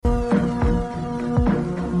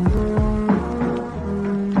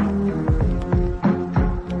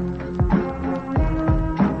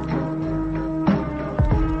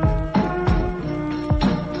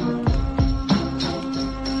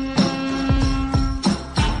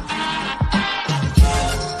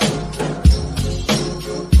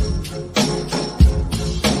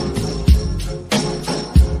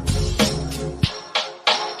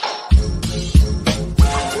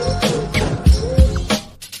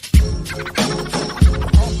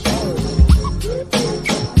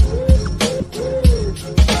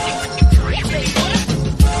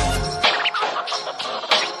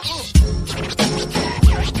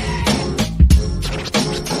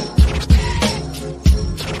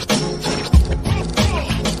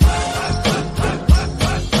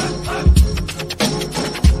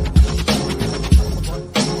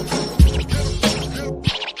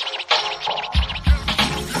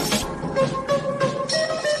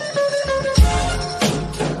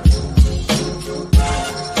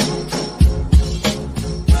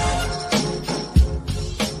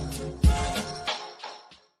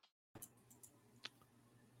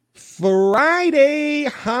Friday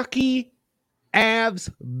Hockey Avs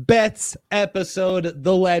Bets episode.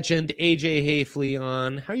 The legend AJ Hayfley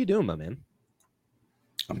on. How you doing, my man?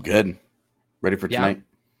 I'm good. Ready for tonight?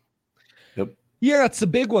 Yep. Yeah, it's a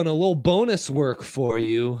big one. A little bonus work for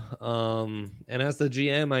you. And as the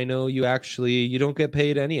GM, I know you don't get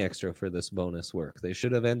paid any extra for this bonus work. They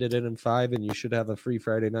should have ended it in 5, and you should have a free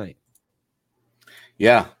Friday night.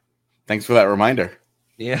 Yeah. Thanks for that reminder.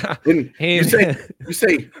 Yeah. Hey, you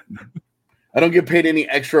say I don't get paid any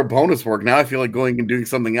extra bonus work. Now I feel like going and doing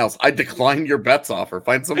something else. I decline your bets offer.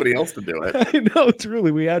 Find somebody else to do it. I know,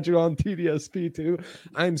 truly. We had you on TDSP too.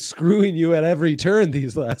 I'm screwing you at every turn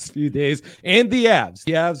these last few days. And the Avs.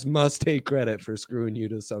 The Avs must take credit for screwing you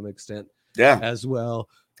to some extent. Yeah. As well.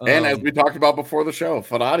 And as we talked about before the show,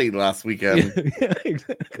 Ferrari last weekend. Yeah,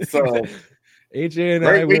 exactly. So AJ and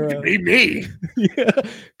I were to be me.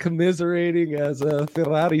 Commiserating as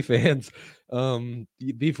Ferrari fans.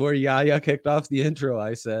 Before Yaya kicked off the intro,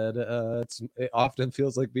 I said it often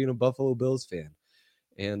feels like being a Buffalo Bills fan,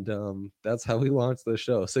 and that's how we launched the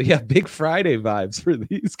show. So yeah, big Friday vibes for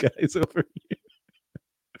these guys over here.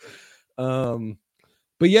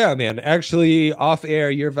 But yeah, man, actually off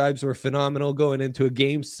air, your vibes were phenomenal going into a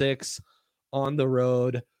game 6 on the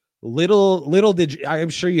road. Little did you,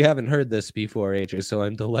 I'm sure you haven't heard this before, AJ, so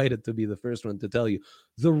I'm delighted to be the first one to tell you.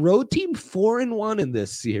 The road team 4-1 in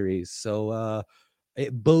this series, so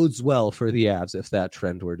it bodes well for the Avs if that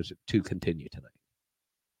trend were to continue tonight.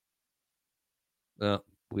 Oh,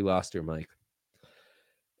 we lost your mic.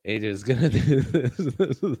 AJ is gonna do this.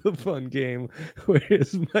 This is a fun game where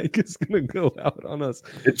his mic is gonna go out on us.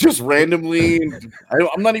 It just randomly.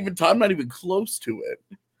 I'm not even close to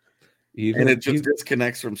it. And it just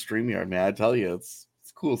disconnects from StreamYard, man. I tell you, it's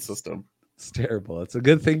a cool system. It's terrible. It's a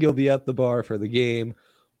good thing you'll be at the bar for the game.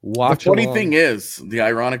 The funny thing is, the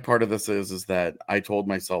ironic part of this is that I told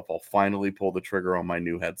myself I'll finally pull the trigger on my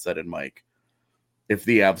new headset and mic if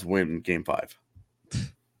the Avs win Game 5.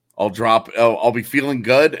 I'll be feeling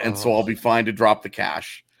good, and so I'll be fine to drop the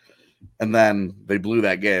cash. And then they blew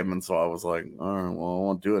that game, and so I was like, all right, well, I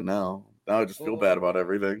won't do it now. Now I just feel bad about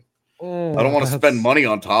everything. I don't want to spend money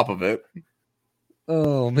on top of it.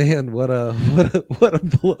 Oh man, what a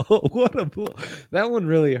blow! What a blow! That one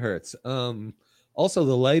really hurts. Also,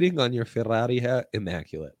 the lighting on your Ferrari hat,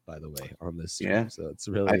 immaculate, by the way, on this stream. Yeah, so it's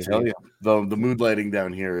really. I tell you, the mood lighting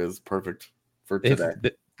down here is perfect for today.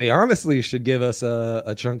 They honestly should give us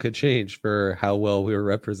a chunk of change for how well we were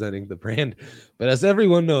representing the brand. But as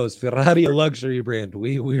everyone knows, Ferrari, a luxury brand.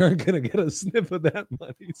 We aren't going to get a sniff of that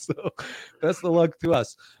money. So best of luck to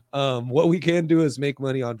us. What we can do is make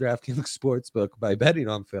money on DraftKings Sportsbook by betting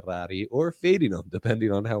on Ferrari or fading them,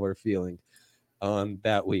 depending on how we're feeling on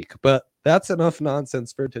that week. But that's enough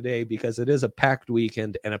nonsense for today because it is a packed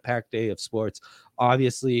weekend and a packed day of sports.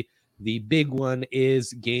 Obviously, the big one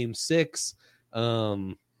is Game 6.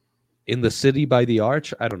 In the city by the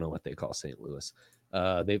arch. I don't know what they call St. Louis.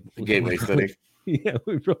 Gateway City. Yeah,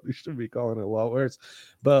 we probably should be calling it a lot worse.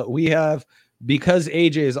 But we have, because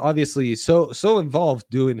AJ is obviously so involved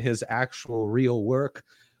doing his actual real work,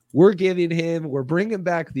 we're bringing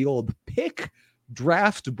back the old pick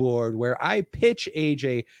draft board where I pitch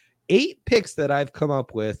AJ 8 picks that I've come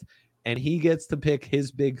up with, and he gets to pick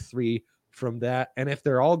his big 3 from that. And if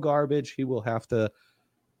they're all garbage, he will have to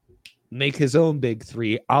make his own big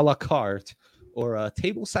 3 a la carte, or a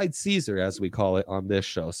tableside Caesar, as we call it on this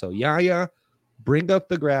show. So Yaya, bring up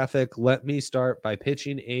the graphic. Let me start by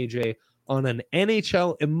pitching AJ on an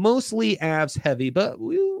NHL and mostly Avs heavy, but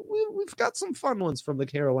we've got some fun ones from the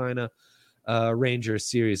Carolina Rangers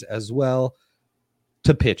series as well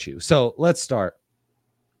to pitch you. So let's start.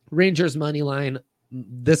 Rangers money line.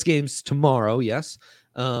 This game's tomorrow, yes.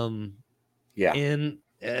 Yeah. And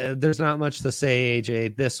there's not much to say,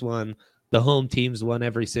 AJ. This one, the home teams won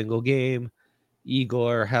every single game.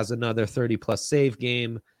 Igor has another 30-plus save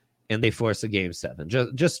game, and they force a Game 7.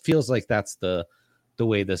 Just feels like that's the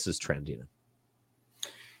way this is trending.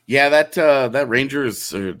 Yeah, that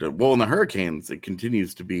Rangers, in the Hurricanes, it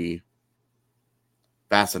continues to be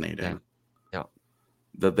fascinating. Yeah.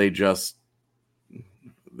 That they just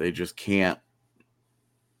can't.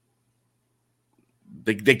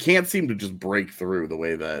 They can't seem to just break through the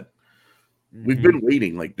way that we've been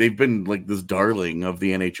waiting. Like, they've been like this darling of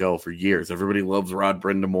the NHL for years. Everybody loves Rod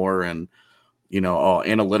Brind'Amour, and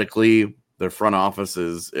analytically, their front office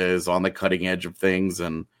is on the cutting edge of things,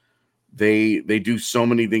 and they do so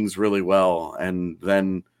many things really well. And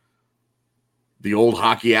then the old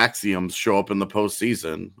hockey axioms show up in the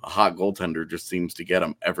postseason. A hot goaltender just seems to get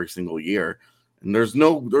them every single year, and there's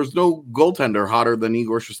no goaltender hotter than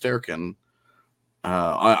Igor Shesterkin.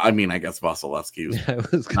 I mean, I guess Vasilevsky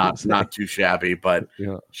was not too shabby, but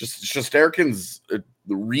just Shesterkin's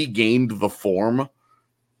regained the form.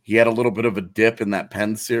 He had a little bit of a dip in that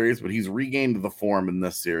Penn series, but he's regained the form in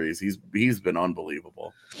this series. He's been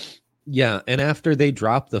unbelievable. Yeah, and after they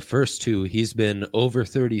dropped the first two, he's been over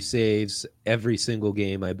 30 saves every single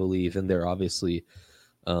game, I believe, and they're obviously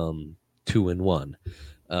 2-1.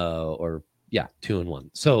 2-1.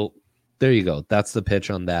 So there you go. That's the pitch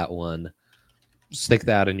on that one. Stick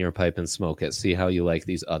that in your pipe and smoke it. See how you like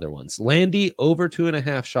these other ones. Landy, over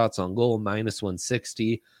 2.5 shots on goal,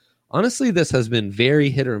 -160. Honestly, this has been very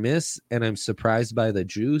hit or miss, and I'm surprised by the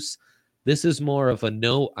juice. This is more of a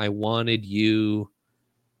no, I wanted you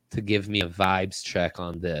to give me a vibes check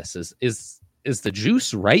on this. Is the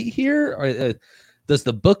juice right here? Or does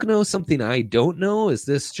the book know something I don't know? Is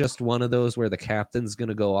this just one of those where the captain's going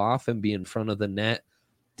to go off and be in front of the net,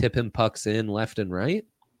 tipping pucks in left and right?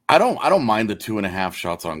 I don't mind the 2.5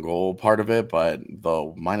 shots on goal part of it, but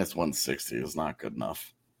the -160 is not good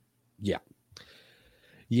enough.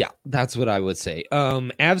 Yeah, that's what I would say.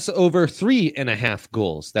 Avs over 3.5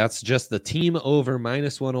 goals. That's just the team over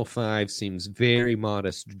 -105. Seems very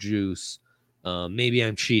modest juice. Maybe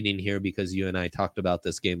I'm cheating here because you and I talked about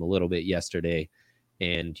this game a little bit yesterday,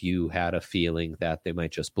 and you had a feeling that they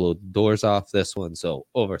might just blow the doors off this one. So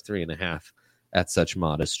over 3.5 at such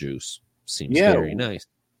modest juice seems very nice.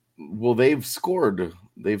 Well, they've scored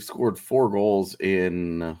 4 goals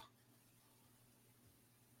in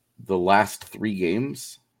the last 3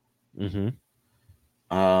 games. Mm-hmm.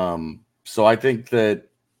 So I think that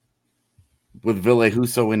with Ville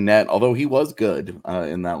Husso in net, although he was good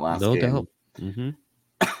in that last game, doubt.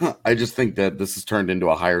 Mm-hmm. I just think that this has turned into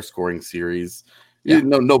a higher scoring series. Yeah.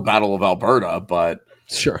 No Battle of Alberta, but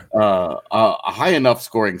sure, a high enough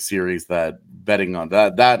scoring series that betting on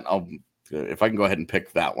that if I can go ahead and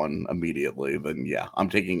pick that one immediately, then yeah, I'm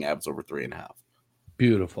taking Avs over 3.5.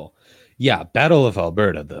 Beautiful. Yeah, Battle of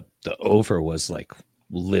Alberta, the over was like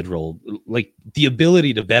literal, like the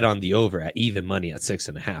ability to bet on the over at even money at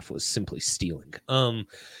 6.5 was simply stealing. And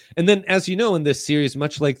then, as you know, in this series,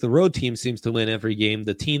 much like the road team seems to win every game,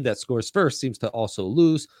 the team that scores first seems to also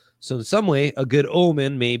lose. So in some way, a good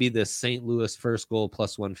omen, maybe this St. Louis first goal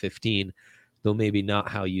 +115, though maybe not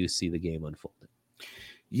how you see the game unfolding.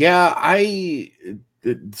 Yeah,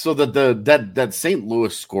 so that St.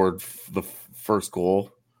 Louis scored the first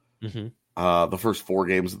goal. Mm-hmm. The first 4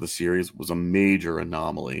 games of the series was a major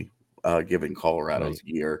anomaly, given Colorado's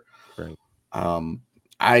year. Right. I'm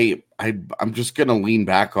just gonna lean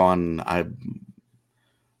back on. I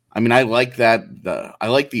mean, I like that. I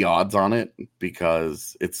like the odds on it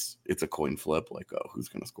because it's a coin flip. Like, oh, who's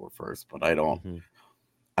gonna score first? But I don't. Mm-hmm.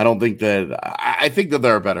 I don't think that. I think that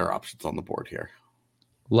there are better options on the board here.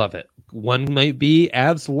 Love it. One might be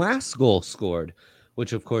Avs' last goal scored,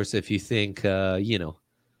 which, of course, if you think,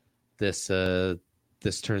 this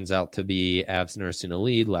turns out to be Avs nursing a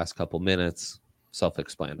lead last couple minutes,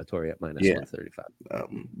 self-explanatory at -135.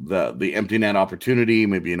 The empty net opportunity,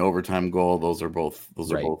 maybe an overtime goal. Those are both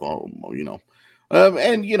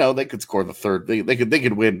and they could score the third. They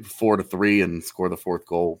could win 4-3 and score the fourth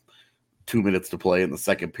goal 2 minutes to play in the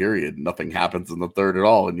second period. Nothing happens in the third at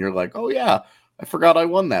all, and you're like, oh yeah, I forgot I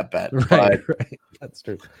won that bet. Right. That's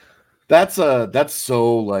true. That's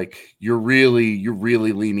so like you're really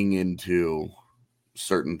leaning into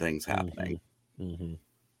certain things happening. Mm-hmm.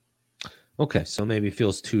 Okay, so maybe it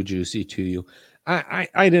feels too juicy to you.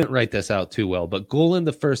 I didn't write this out too well, but goal in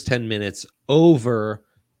the first 10 minutes over,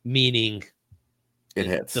 meaning it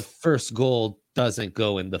hits. The first goal doesn't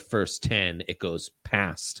go in the first 10, it goes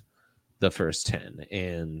past the first 10,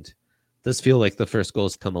 and does feel like the first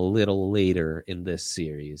goals come a little later in this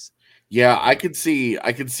series. Yeah, I could see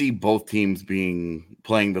both teams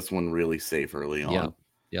playing this one really safe early on.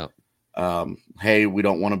 Yeah. Hey, we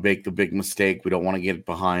don't want to make the big mistake. We don't want to get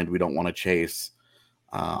behind. We don't want to chase.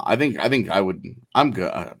 I'm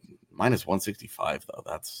good. -165 though.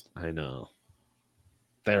 I know.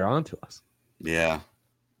 They're on to us. Yeah.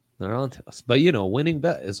 They're on to us. But winning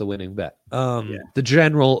bet is a winning bet. The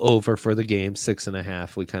general over for the game,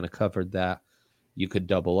 6.5. We kind of covered that. You could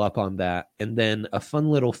double up on that. And then a fun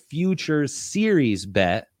little future series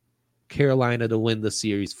bet, Carolina to win the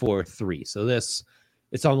series 4-3. So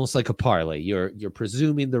it's almost like a parlay. You're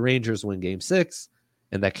presuming the Rangers win game 6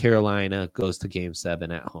 and that Carolina goes to game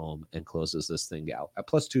 7 at home and closes this thing out at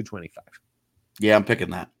 +225. Yeah, I'm picking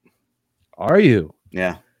that. Are you?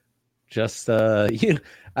 Yeah. Just I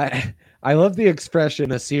I love the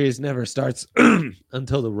expression, a series never starts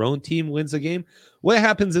until the road team wins a game. What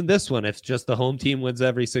happens in this one if just the home team wins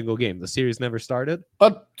every single game? The series never started?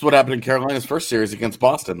 But that's what happened in Carolina's first series against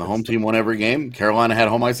Boston. The home team won every game. Carolina had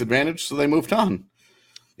home ice advantage, so they moved on.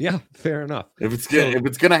 Yeah, fair enough. If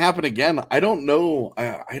it's gonna happen again, I don't know.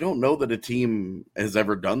 I don't know that a team has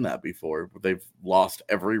ever done that before. They've lost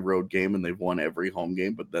every road game and they've won every home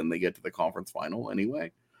game, but then they get to the conference final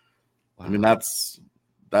anyway. Wow. I mean, that's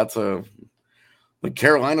like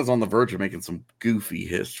Carolina's on the verge of making some goofy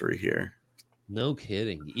history here. No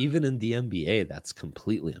kidding. Even in the NBA, that's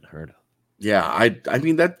completely unheard of. Yeah, I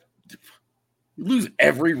mean that. Lose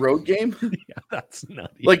every road game. Yeah, that's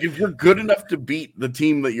nutty. Like if you're good enough to beat the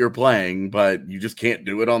team that you're playing, but you just can't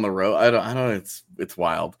do it on the road. I don't. It's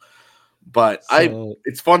wild, but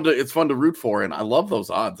it's fun to root for, and I love those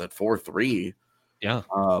odds at 4-3. Yeah.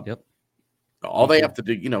 Yep. All they have to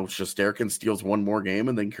do, Shesterkin steals one more game,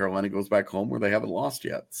 and then Carolina goes back home where they haven't lost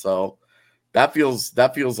yet. So that feels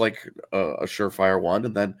like a surefire one.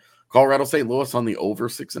 And then Colorado St. Louis on the over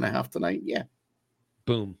 6.5 tonight. Yeah.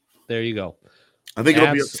 Boom. There you go. I think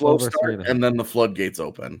it'll be a slow start, and then the floodgates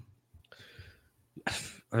open.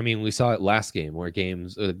 I mean, we saw it last game where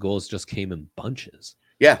goals just came in bunches.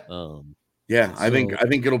 Yeah. I think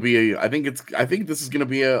it'll be I think this is going to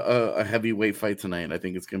be a heavyweight fight tonight. I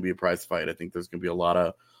think it's going to be a prize fight. I think there's going to be a lot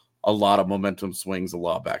of momentum swings, a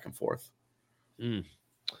lot back and forth.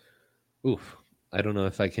 Oof. I don't know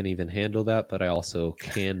if I can even handle that, but I also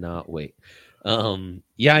cannot wait.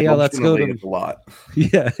 Let's go to a lot.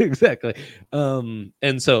 Yeah, exactly.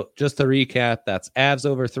 And so just to recap, that's Avs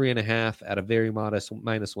over 3.5 at a very modest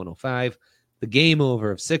 -105, the game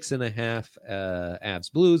over of 6.5,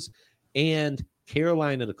 Avs Blues, and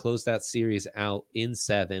Carolina to close that series out in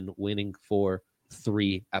 7, winning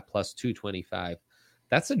 4-3 at +225.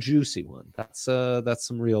 That's a juicy one. That's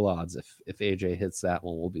some real odds. If AJ hits that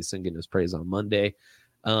one, we'll be singing his praise on Monday.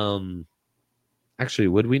 Actually,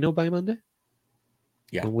 would we know by Monday?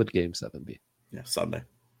 Yeah. When would Game 7 be? Yeah, Saturday.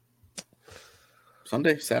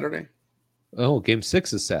 Oh, Game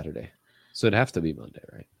 6 is Saturday. So it'd have to be Monday,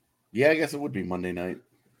 right? Yeah, I guess it would be Monday night.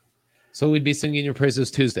 So we'd be singing your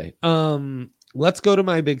praises Tuesday. Let's go to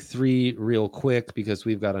my big 3 real quick because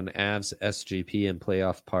we've got an Avs SGP and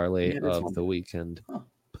playoff parlay of the weekend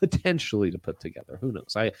potentially to put together. Who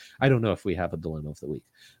knows? I don't know if we have a dilemma of the week.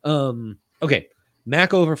 Okay.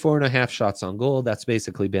 Mac over 4.5 shots on goal. That's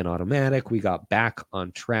basically been automatic. We got back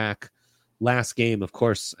on track last game. Of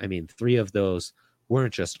course, I mean, 3 of those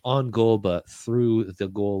weren't just on goal, but through the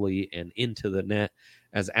goalie and into the net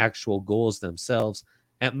as actual goals themselves.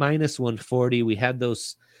 At -140, we had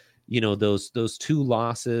those 2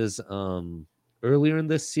 losses earlier in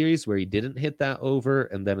this series where he didn't hit that over,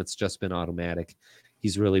 and then it's just been automatic.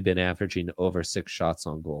 He's really been averaging over 6 shots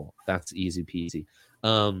on goal. That's easy peasy.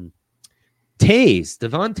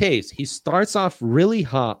 Devon Toews, he starts off really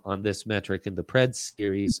hot on this metric in the Preds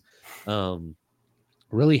series,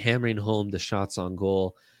 really hammering home the shots on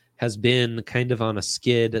goal, has been kind of on a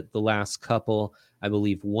skid the last couple, I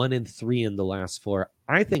believe 1 and 3 in the last 4.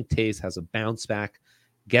 I think Toews has a bounce back,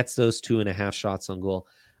 gets those 2.5 shots on goal.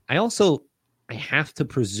 I have to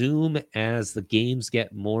presume as the games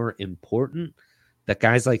get more important that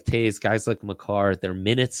guys like Toews, guys like Makar, their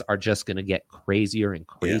minutes are just going to get crazier and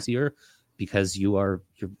crazier. Yeah. Because you're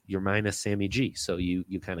minus Sammy G, so you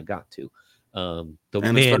kind of got to.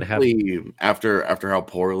 After how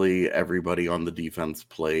poorly everybody on the defense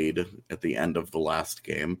played at the end of the last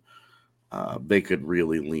game, they could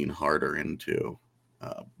really lean harder into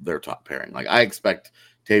their top pairing. Like I expect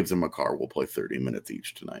Toews and Makar will play 30 minutes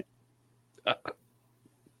each tonight.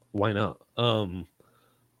 Why not?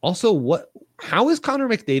 Also, how is Connor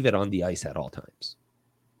McDavid on the ice at all times?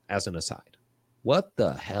 As an aside. What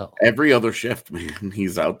the hell? Every other shift, man,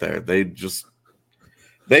 he's out there.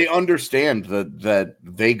 They understand that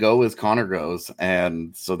they go as Connor goes,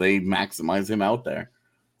 and so they maximize him out there.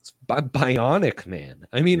 It's bionic, man.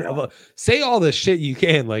 I mean, say all the shit you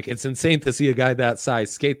can. Like, it's insane to see a guy that size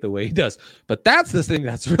skate the way he does. But that's the thing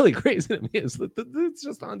that's really crazy to me is that it's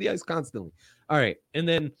just on the ice constantly. All right, and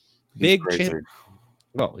then he's crazy.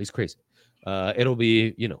 It'll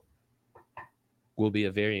be, will be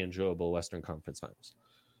a very enjoyable Western Conference Finals.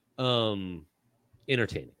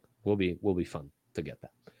 Entertaining. Will be fun to get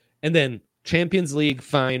that. And then Champions League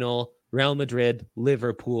final, Real Madrid,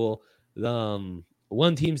 Liverpool.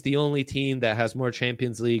 One team's the only team that has more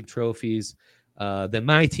Champions League trophies than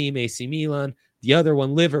my team, AC Milan. The other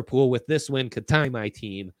one, Liverpool, with this win, could tie my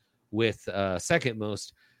team with second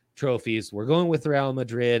most trophies. We're going with Real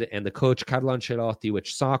Madrid and the coach, Carlo Ancelotti,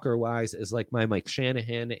 which soccer-wise is like my Mike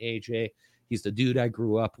Shanahan, AJ. He's the dude I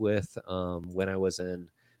grew up with when I was in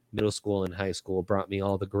middle school and high school. Brought me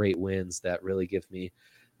all the great wins that really give me,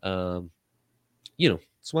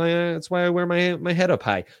 it's why I wear my head up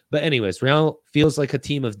high. But anyways, Real feels like a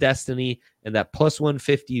team of destiny, and that plus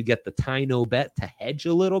 150, you get the tie no bet to hedge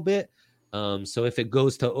a little bit. So if it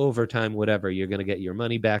goes to overtime, whatever, you're going to get your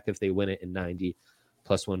money back if they win it in 90.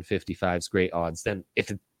 Plus 155 is great odds. Then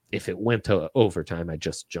if it went to overtime, I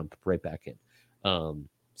just jump right back in.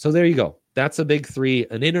 So there you go. That's a big three,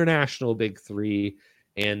 an international big three,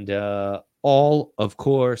 and all, of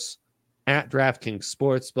course, at DraftKings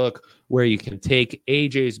Sportsbook, where you can take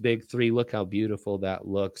AJ's big three. Look how beautiful that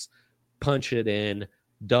looks. Punch it in,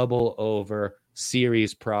 double over,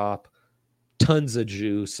 series prop, tons of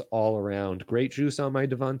juice all around. Great juice on my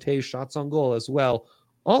Devontae, shots on goal as well.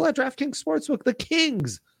 All at DraftKings Sportsbook, the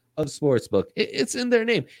kings of Sportsbook. It's in their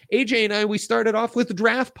name. AJ and I, we started off with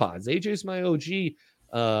draft pods. AJ's my OG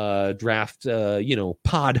draft,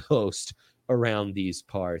 pod host around these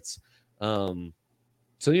parts.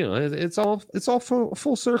 So, it's all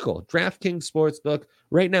full circle. DraftKings Sportsbook.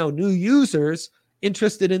 Right now, new users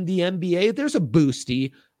interested in the NBA, there's a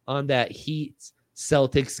boosty on that Heat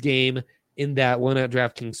Celtics game in that one at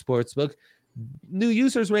DraftKings Sportsbook. New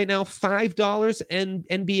users right now, $5 and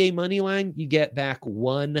NBA money line, you get back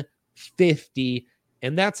 $150,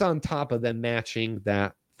 and that's on top of them matching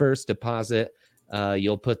that first deposit.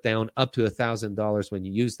 You'll put down up to $1,000 when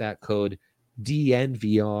you use that code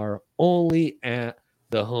DNVR, only at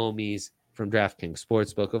the homies from DraftKings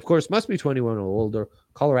Sportsbook. Of course, must be 21 or older.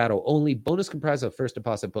 Colorado only. Bonus comprised of first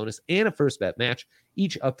deposit bonus and a first bet match,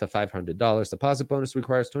 each up to $500. Deposit bonus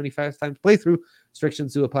requires 25 times playthrough.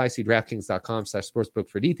 Restrictions do apply. See DraftKings.com/sportsbook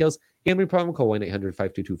for details. Gambling problem, call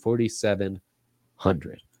 1-800-522-4700.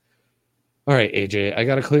 All right, AJ, I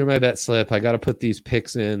got to clear my bet slip. I got to put these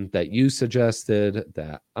picks in that you suggested,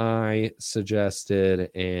 that I suggested,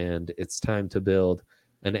 and it's time to build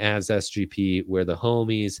an Avs SGP where the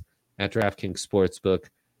homies at DraftKings Sportsbook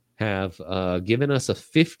have given us a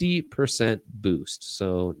 50% boost.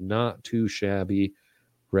 So not too shabby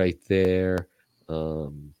right there. There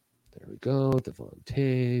we go. Devon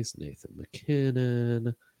Toews, Nathan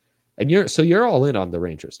McKinnon. And you're all in on the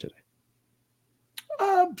Rangers today.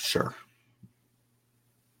 Sure.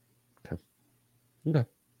 Okay.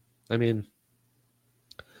 I mean,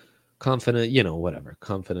 confident, whatever.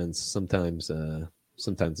 Confidence sometimes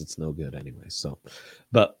it's no good anyway. So,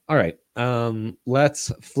 but all right.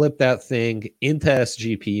 Let's flip that thing into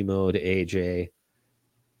SGP mode, AJ.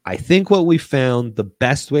 I think what we found, the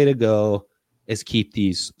best way to go is keep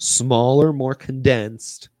these smaller, more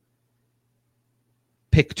condensed.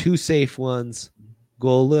 Pick two safe ones.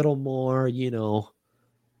 Go a little more,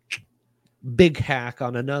 big hack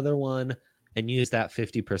on another one, and use that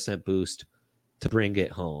 50% boost to bring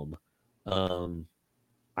it home.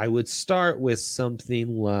 I would start with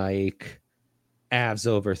something like Avs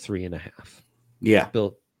over 3.5. Yeah.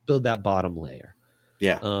 Build that bottom layer.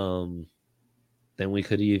 Yeah. Then we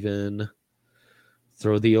could even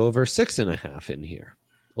throw the over 6.5 in here.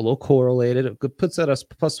 A little correlated. It puts at us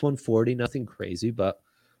plus 140. Nothing crazy, but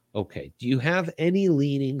okay. Do you have any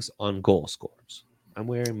leanings on goal scorers? I'm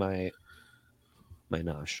wearing my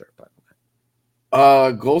Nas shirt, by the way.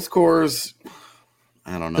 Goal scorers,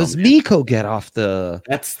 I don't know. Does Mikko get off the...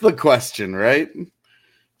 That's the question, right?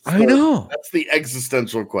 I know. That's the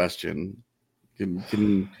existential question. Can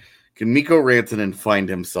Mikko Rantanen find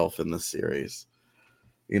himself in this series?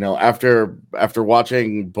 After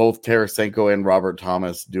watching both Tarasenko and Robert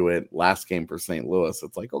Thomas do it last game for St. Louis,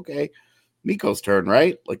 it's like, okay, Mikko's turn,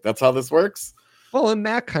 right? Like, that's how this works. Well, and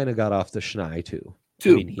Mac kind of got off the schneid, too. I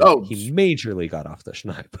mean, he majorly got off the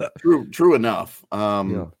schneid. But... True enough.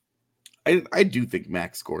 Yeah. I do think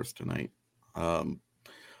Max scores tonight. I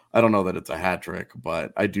don't know that it's a hat trick,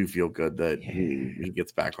 but I do feel good that he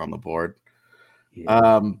gets back on the board.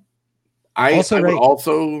 Yeah. I would throw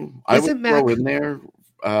in there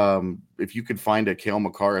if you could find a Cale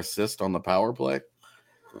Makar assist on the power play.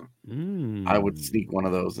 I would sneak one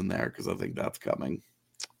of those in there because I think that's coming.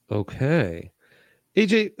 Okay.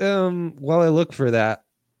 AJ, while I look for that,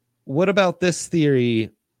 what about this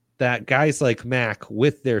theory that guys like Mac,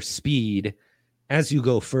 with their speed, as you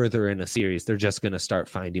go further in a series, they're just going to start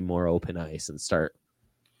finding more open ice and start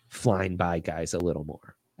flying by guys a little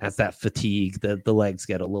more as that fatigue, the legs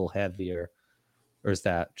get a little heavier? Or is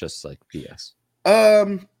that just like BS?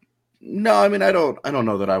 No, I mean, I don't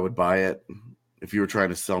know that I would buy it if you were trying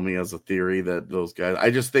to sell me as a theory that those guys. I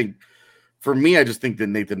just think that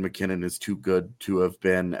Nathan McKinnon is too good to have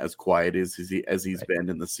been as quiet as he's been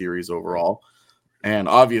in the series overall. And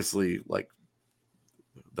obviously, like,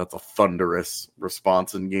 that's a thunderous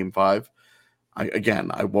response in Game 5.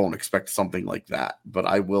 I won't expect something like that, but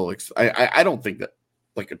I will. I don't think that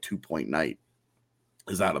like a 2-point night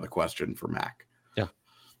is out of the question for Mac.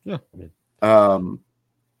 Yeah. I mean,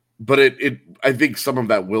 but I think some of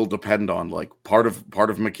that will depend on like part of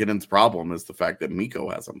McKinnon's problem is the fact that Mikko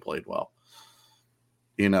hasn't played well.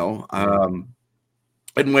 And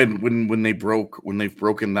when they've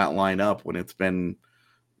broken that line up, when it's been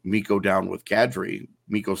Mikko down with Kadri,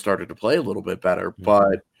 Mikko started to play a little bit better,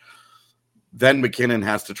 but then McKinnon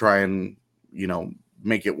has to try and,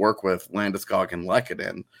 make it work with Landeskog and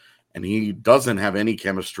Lehkonen, and he doesn't have any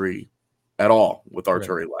chemistry at all with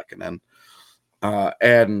Artturi Lehkonen.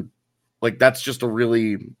 And like, that's just a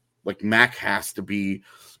really, like, Mac has to be,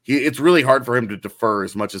 it's really hard for him to defer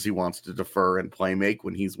as much as he wants to defer and play make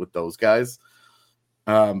when he's with those guys.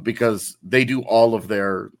 Because they do all of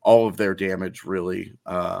their damage really,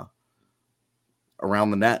 around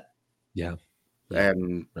the net. Yeah.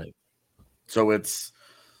 And so it's,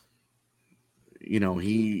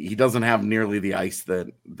 he doesn't have nearly the ice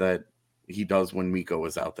that he does when Mikko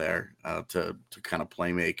is out there, to kind of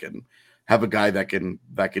play make and have a guy that can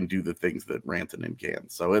do the things that Rantanen can.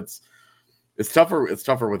 So it's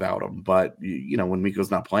tougher without him, but when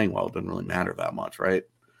Mikko's not playing well, it doesn't really matter that much, right?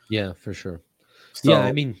 Yeah, for sure. So, yeah,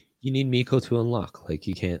 I mean, you need Mikko to unlock. Like,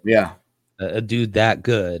 you can't. Yeah, a dude that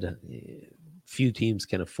good, few teams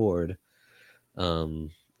can afford.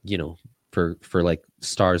 For like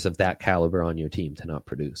stars of that caliber on your team to not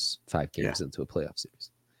produce 5 games into a playoff series.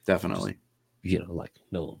 Definitely. Just, like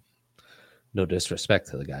no disrespect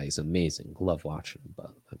to the guy. He's amazing. Love watching him,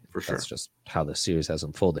 but for sure, that's just how the series has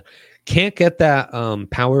unfolded. Can't get that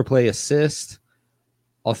power play assist.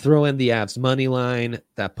 I'll throw in the Avs money line.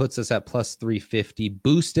 That puts us at plus 350.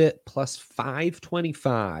 Boost it plus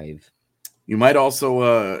 525. You might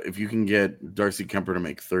also, if you can get Darcy Kemper to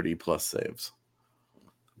make 30 plus saves.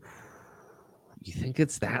 You think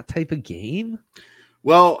it's that type of game?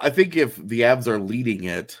 Well, I think if the Avs are leading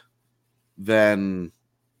it, then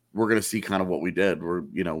we're going to see kind of what we did. We're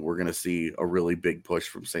going to see a really big push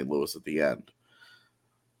from St. Louis at the end.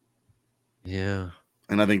 Yeah.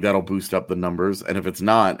 And I think that'll boost up the numbers. And if it's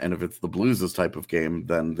not, and if it's the Blues' type of game,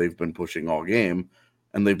 then they've been pushing all game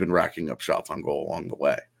and they've been racking up shots on goal along the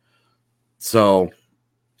way. So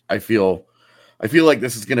I feel like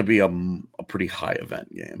this is going to be a pretty high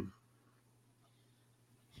event game.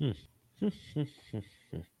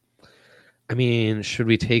 I mean, should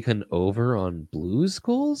we take an over on Blues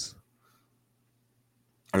goals?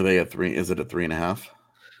 Are they at 3? Is it at 3.5?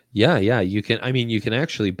 Yeah. You can. I mean, you can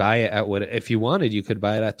actually buy it at what? If you wanted, you could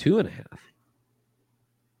buy it at 2.5.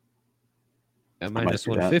 At minus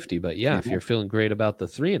 150. But yeah, if you're feeling great about the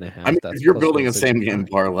 3.5, I mean, if you're building a same game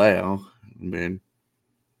parlay, I mean,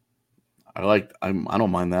 I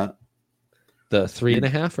don't mind that. The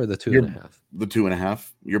 3.5 or the 2.5? The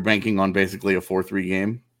 2.5. You're banking on basically a 4-3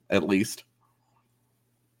 game at least.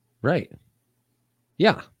 Right.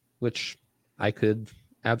 Yeah, which I could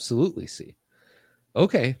absolutely see.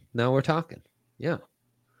 Okay, now we're talking. Yeah.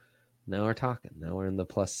 Now we're talking. Now we're in the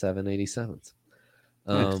plus 787s.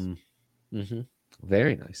 Nice.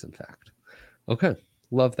 Very nice, in fact. Okay.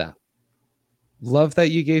 Love that. Love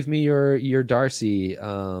that you gave me your Darcy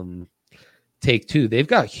take 2. They've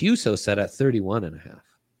got Huso set at 31.5.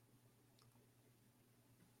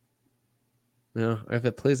 If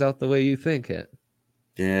it plays out the way you think it.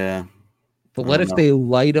 Yeah. But what if they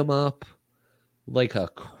light him up like a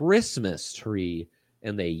Christmas tree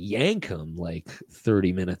and they yank him like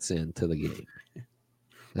 30 minutes into the game?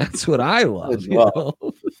 That's what I love. Well,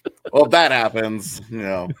 if that happens,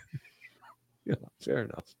 Yeah, fair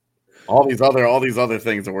enough. All these other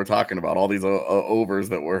things that we're talking about, all these overs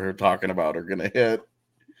that we're talking about are going to hit.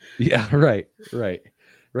 Yeah, right.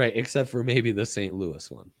 Except for maybe the St. Louis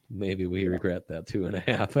one. Maybe we regret that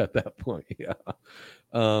 2.5 at that point. Yeah.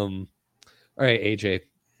 All right, AJ,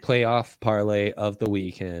 playoff parlay of the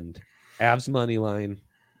weekend. Avs money line.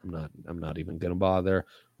 I'm not even going to bother.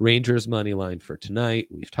 Rangers money line for tonight.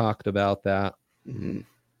 We've talked about that. Mm-hmm.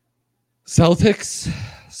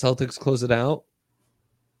 Celtics close it out.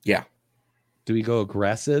 Yeah. Do we go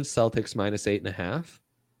aggressive? Celtics minus 8.5,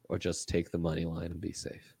 or just take the money line and be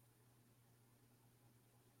safe?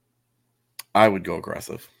 I would go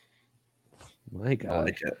aggressive. My God. I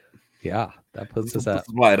like it. Yeah, that puts us at.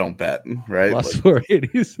 That's why I don't bet, right? Plus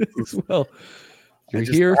 486. Well, you're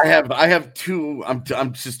here. I have two.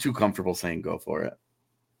 I'm just too comfortable saying go for it.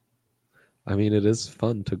 I mean, it is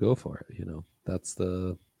fun to go for it. That's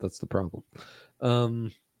the problem.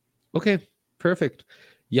 Okay, perfect.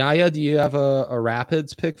 Yaya, do you have a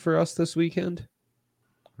Rapids pick for us this weekend?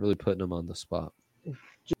 Really putting them on the spot.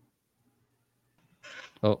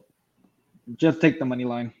 Oh, Just take the money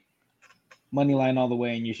line. Money line all the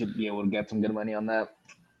way, and you should be able to get some good money on that.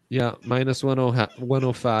 Yeah, minus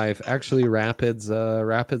 105. Actually, Rapids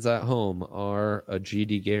at home are a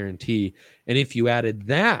GD guarantee. And if you added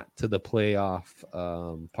that to the playoff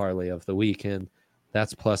parlay of the weekend,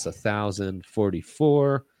 that's plus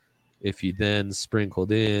 1,044. If you then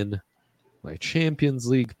sprinkled in my Champions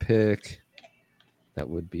League pick, that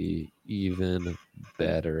would be even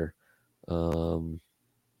better. That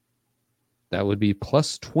would be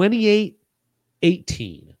plus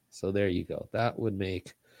 28.18. So there you go. That would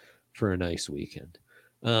make for a nice weekend.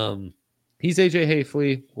 He's AJ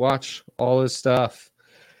Hafley. Watch all his stuff.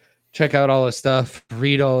 Check out all his stuff.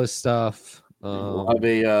 Read all his stuff. We'll have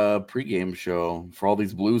a pregame show for all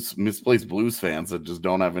these misplaced Blues fans that just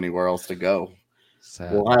don't have anywhere else to go.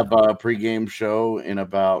 Sad. We'll have a pregame show in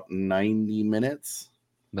about 90 minutes.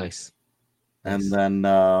 Nice. And then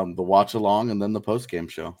the watch along and then the postgame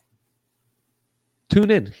show.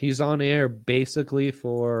 Tune in. He's on air basically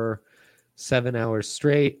for 7 hours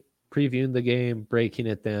straight, previewing the game, breaking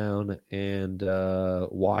it down, and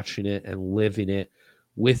watching it and living it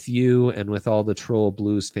with you and with all the Troll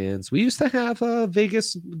Blues fans. We used to have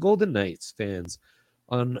Vegas Golden Knights fans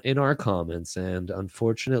in our comments, and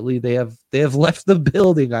unfortunately they have left the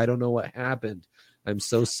building. I don't know what happened. I'm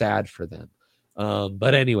so sad for them.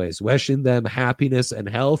 But anyways, wishing them happiness and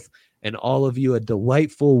health, and all of you a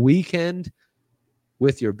delightful weekend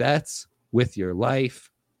with your bets, with your life.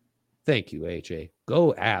 Thank you, AJ.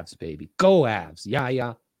 Go Avs, baby. Go Avs.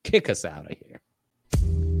 Yeah. Kick us out of here.